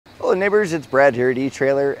Hello neighbors, it's Brad here at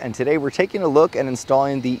eTrailer, and today we're taking a look at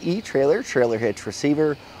installing the eTrailer trailer hitch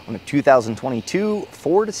receiver on a 2022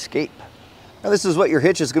 Ford Escape. Now this is what your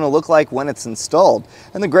hitch is going to look like when it's installed,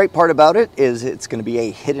 and the great part about it is it's going to be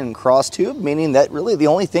a hidden cross tube, meaning that really the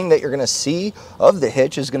only thing that you're going to see of the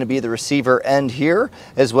hitch is going to be the receiver end here,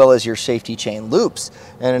 as well as your safety chain loops.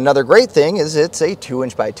 And another great thing is it's a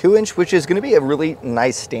 2" by 2", which is going to be a really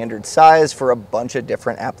nice standard size for a bunch of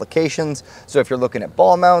different applications. So if you're looking at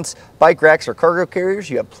ball mounts, bike racks, or cargo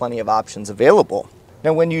carriers, you have plenty of options available.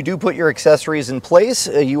 Now when you do put your accessories in place,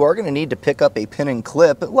 you are going to need to pick up a pin and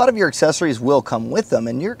clip. A lot of your accessories will come with them,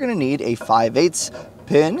 and you're going to need a 5/8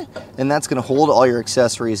 pin, and that's going to hold all your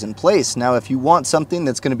accessories in place. Now if you want something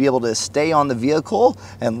that's going to be able to stay on the vehicle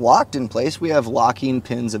and locked in place, we have locking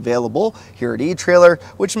pins available here at eTrailer,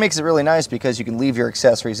 which makes it really nice because you can leave your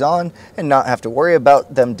accessories on and not have to worry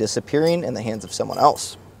about them disappearing in the hands of someone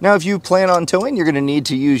else. Now if you plan on towing, you're going to need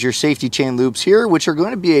to use your safety chain loops here, which are going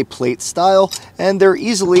to be a plate style, and they're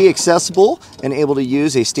easily accessible and able to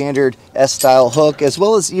use a standard S-style hook, as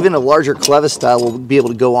well as even a larger clevis style will be able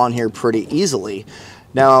to go on here pretty easily.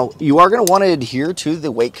 Now, you are going to want to adhere to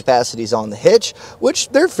the weight capacities on the hitch, which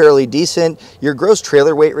they're fairly decent. Your gross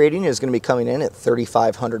trailer weight rating is going to be coming in at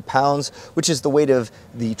 3,500 pounds, which is the weight of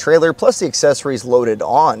the trailer plus the accessories loaded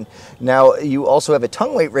on. Now, you also have a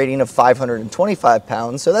tongue weight rating of 525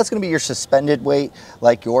 pounds, so that's going to be your suspended weight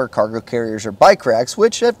like your cargo carriers or bike racks,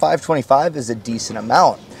 which at 525 is a decent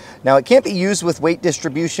amount. Now it can't be used with weight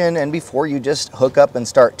distribution, and before you just hook up and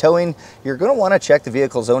start towing, you're going to want to check the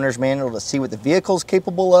vehicle's owner's manual to see what the vehicle is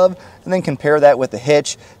capable of, and then compare that with the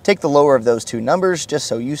hitch. Take the lower of those two numbers just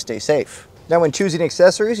so you stay safe. Now when choosing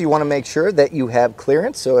accessories, you want to make sure that you have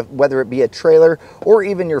clearance, so whether it be a trailer or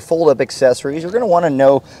even your fold-up accessories, you're going to want to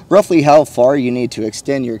know roughly how far you need to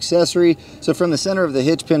extend your accessory. So from the center of the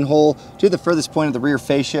hitch pin hole to the furthest point of the rear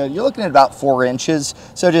fascia, you're looking at about 4 inches,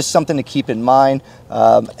 so just something to keep in mind.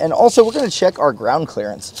 And also we're going to check our ground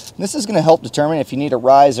clearance. This is going to help determine if you need a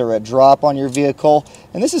rise or a drop on your vehicle,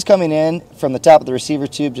 and this is coming in from the top of the receiver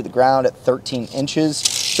tube to the ground at 13 inches.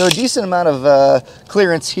 So a decent amount of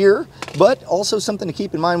clearance here, but also something to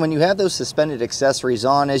keep in mind when you have those suspended accessories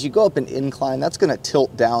on. As you go up an incline, that's going to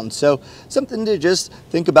tilt down. So something to just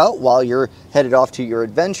think about while you're headed off to your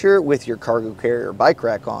adventure with your cargo carrier or bike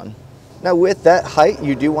rack on. Now with that height,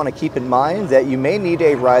 you do want to keep in mind that you may need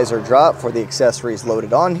a rise or drop for the accessories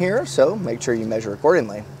loaded on here, so make sure you measure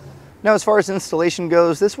accordingly. Now as far as installation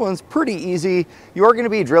goes, this one's pretty easy. You are going to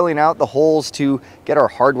be drilling out the holes to get our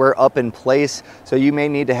hardware up in place, so you may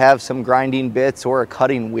need to have some grinding bits or a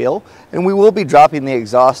cutting wheel, and we will be dropping the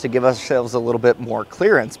exhaust to give ourselves a little bit more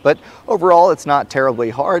clearance, but overall it's not terribly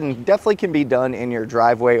hard and definitely can be done in your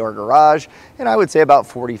driveway or garage, and I would say about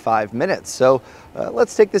 45 minutes. So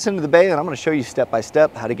let's take this into the bay and I'm going to show you step by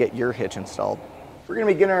step how to get your hitch installed. We're going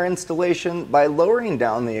to begin our installation by lowering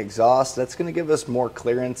down the exhaust. That's going to give us more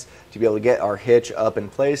clearance to be able to get our hitch up in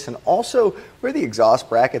place, and also where the exhaust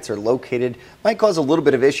brackets are located might cause a little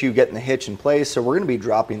bit of issue getting the hitch in place, so we're going to be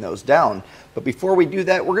dropping those down. But before we do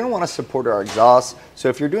that, we're going to want to support our exhaust. So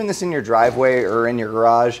if you're doing this in your driveway or in your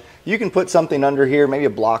garage, you can put something under here, maybe a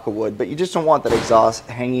block of wood, but you just don't want that exhaust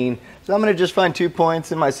hanging. So I'm going to just find 2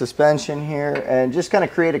 points in my suspension here and just kind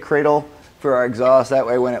of create a cradle for our exhaust. That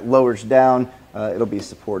way when it lowers down, it'll be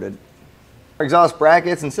supported. Our exhaust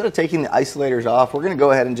brackets, instead of taking the isolators off, we're going to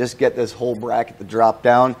go ahead and just get this whole bracket to drop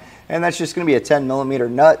down, and that's just going to be a 10mm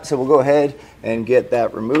nut, so we'll go ahead and get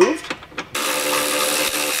that removed.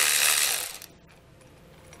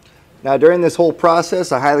 Now during this whole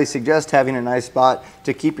process, I highly suggest having a nice spot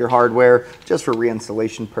to keep your hardware, just for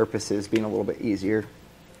reinstallation purposes being a little bit easier.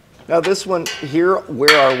 Now this one here,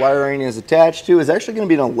 where our wiring is attached to, is actually going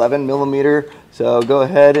to be an 11mm, so go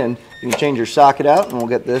ahead and you can change your socket out and we'll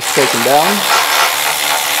get this taken down.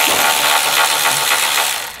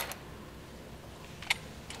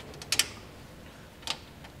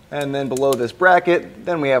 And then below this bracket,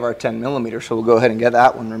 then we have our 10mm, so we'll go ahead and get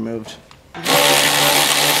that one removed.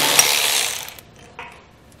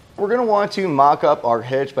 We're going to want to mock up our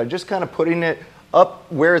hitch by just kind of putting it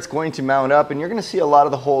up where it's going to mount up, and you're going to see a lot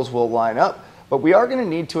of the holes will line up, but we are going to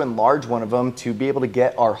need to enlarge one of them to be able to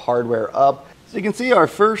get our hardware up. So you can see our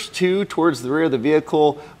first two towards the rear of the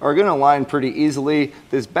vehicle are going to line pretty easily.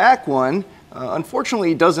 This back one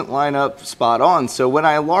unfortunately doesn't line up spot on, so when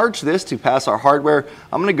I enlarge this to pass our hardware,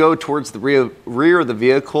 I'm going to go towards the rear of the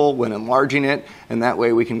vehicle when enlarging it, and that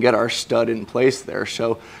way we can get our stud in place there.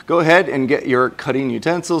 So go ahead and get your cutting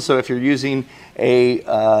utensils. So if you're using a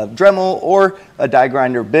Dremel or a die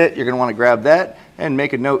grinder bit, you're going to want to grab that and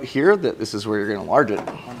make a note here that this is where you're going to enlarge it.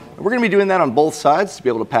 We're going to be doing that on both sides to be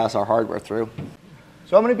able to pass our hardware through.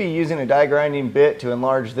 So I'm going to be using a die grinding bit to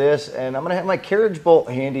enlarge this, and I'm going to have my carriage bolt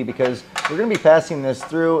handy because we're going to be passing this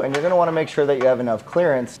through, and you're going to want to make sure that you have enough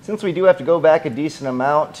clearance. Since we do have to go back a decent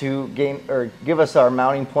amount to gain or give us our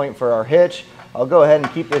mounting point for our hitch, I'll go ahead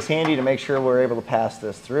and keep this handy to make sure we're able to pass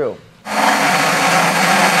this through.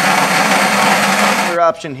 Another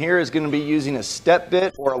option here is going to be using a step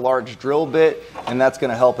bit or a large drill bit, and that's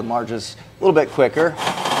going to help enlarge this a little bit quicker.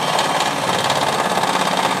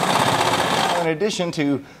 In addition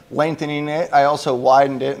to lengthening it, I also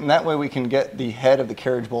widened it, and that way we can get the head of the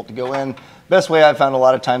carriage bolt to go in. Best way I've found a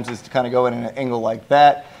lot of times is to kind of go in an angle like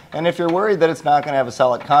that. And if you're worried that it's not going to have a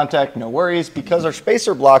solid contact, no worries, because our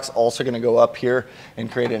spacer block's also going to go up here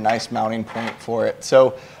and create a nice mounting point for it.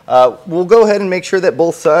 So we'll go ahead and make sure that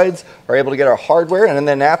both sides are able to get our hardware, and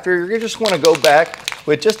then after, you're going to just want to go back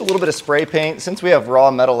with just a little bit of spray paint, since we have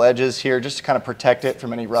raw metal edges here, just to kind of protect it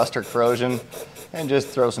from any rust or corrosion, and just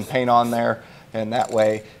throw some paint on there. And that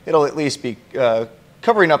way, it'll at least be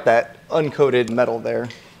covering up that uncoated metal there.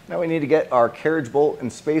 Now we need to get our carriage bolt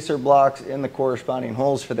and spacer blocks in the corresponding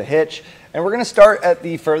holes for the hitch. And we're going to start at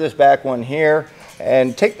the furthest back one here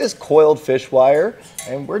and take this coiled fish wire,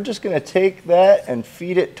 and we're just going to take that and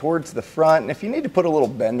feed it towards the front. And if you need to put a little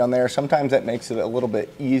bend on there, sometimes that makes it a little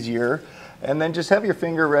bit easier. And then just have your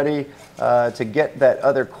finger ready to get that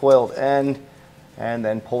other coiled end and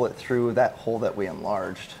then pull it through that hole that we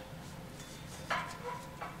enlarged.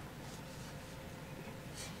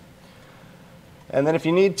 And then if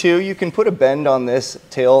you need to, you can put a bend on this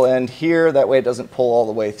tail end here. That way it doesn't pull all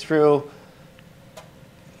the way through.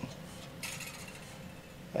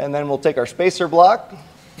 And then we'll take our spacer block.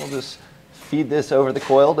 We'll just feed this over the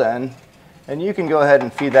coiled end. And you can go ahead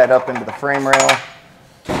and feed that up into the frame rail.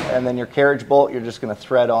 And then your carriage bolt, you're just going to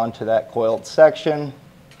thread onto that coiled section.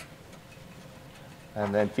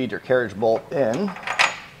 And then feed your carriage bolt in.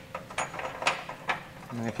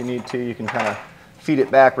 And if you need to, you can kind of feed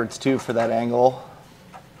it backwards too for that angle.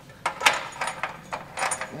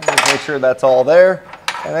 And just make sure that's all there.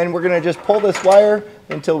 And then we're going to just pull this wire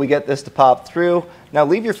until we get this to pop through. Now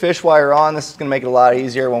leave your fish wire on. This is going to make it a lot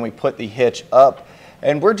easier when we put the hitch up.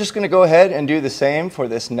 And we're just going to go ahead and do the same for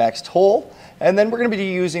this next hole. And then we're going to be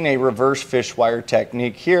using a reverse fish wire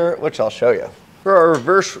technique here, which I'll show you. For our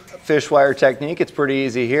reverse fish wire technique, it's pretty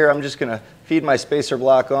easy here. I'm just going to feed my spacer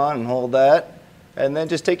block on and hold that. And then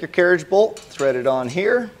just take your carriage bolt, thread it on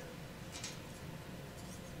here.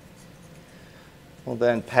 We'll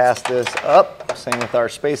then pass this up, same with our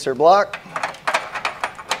spacer block.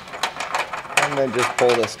 And then just pull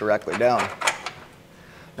this directly down.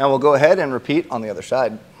 Now we'll go ahead and repeat on the other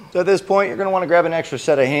side. So at this point, you're going to want to grab an extra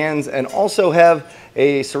set of hands and also have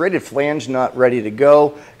a serrated flange nut ready to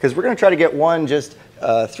go, because we're going to try to get one just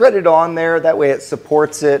threaded on there. That way it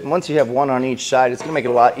supports it. And once you have one on each side, it's going to make it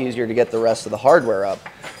a lot easier to get the rest of the hardware up.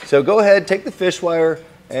 So go ahead, take the fish wire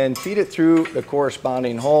and feed it through the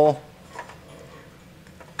corresponding hole.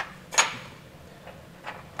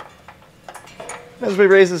 As we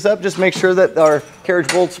raise this up, just make sure that our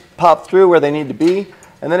carriage bolts pop through where they need to be.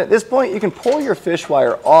 And then at this point, you can pull your fish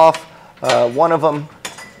wire off, one of them,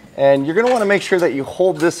 and you're going to want to make sure that you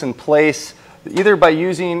hold this in place, either by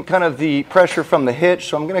using kind of the pressure from the hitch.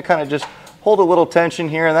 So I'm going to kind of just hold a little tension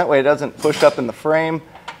here, and that way it doesn't push up in the frame.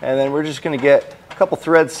 And then we're just going to get a couple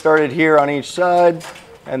threads started here on each side,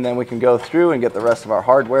 and then we can go through and get the rest of our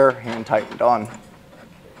hardware hand tightened on.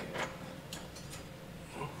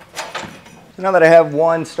 So now that I have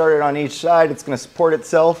one started on each side, it's going to support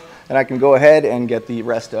itself, and I can go ahead and get the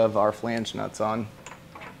rest of our flange nuts on.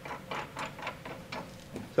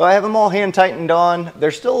 So I have them all hand tightened on.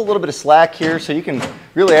 There's still a little bit of slack here, so you can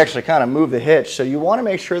really actually kind of move the hitch. So you want to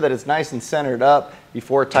make sure that it's nice and centered up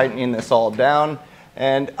before tightening this all down.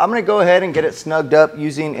 And I'm going to go ahead and get it snugged up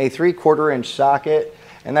using a 3/4 inch socket,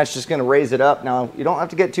 and that's just going to raise it up. Now you don't have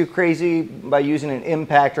to get too crazy by using an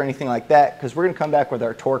impact or anything like that, because we're going to come back with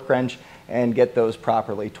our torque wrench and get those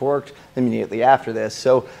properly torqued immediately after this.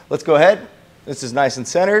 So let's go ahead. This is nice and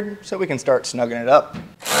centered, so we can start snugging it up.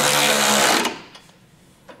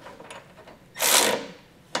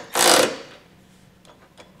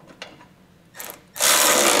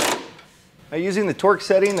 Now, using the torque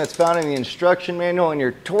setting that's found in the instruction manual and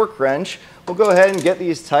your torque wrench, we'll go ahead and get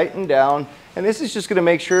these tightened down. And this is just going to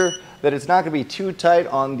make sure that it's not going to be too tight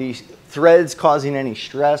on the threads causing any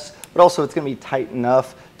stress, but also it's going to be tight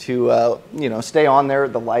enough to stay on there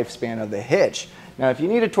the lifespan of the hitch. Now, if you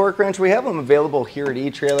need a torque wrench, we have them available here at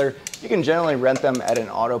eTrailer. You can generally rent them at an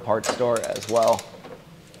auto parts store as well.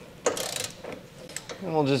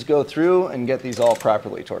 And we'll just go through and get these all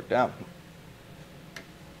properly torqued down.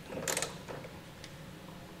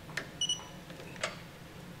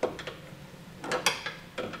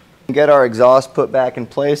 Get our exhaust put back in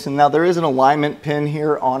place, and now there is an alignment pin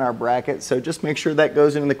here on our bracket, so just make sure that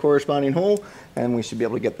goes into the corresponding hole and we should be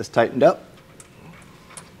able to get this tightened up.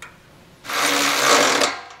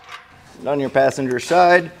 And on your passenger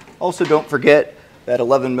side, also don't forget that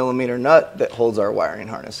 11mm nut that holds our wiring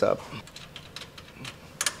harness up.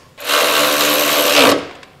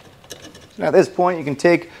 Now at this point you can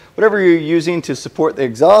take whatever you're using to support the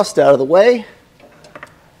exhaust out of the way,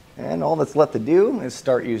 and all that's left to do is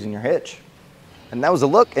start using your hitch. And that was a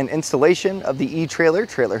look and installation of the eTrailer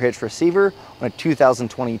trailer hitch receiver on a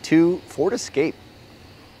 2022 Ford Escape.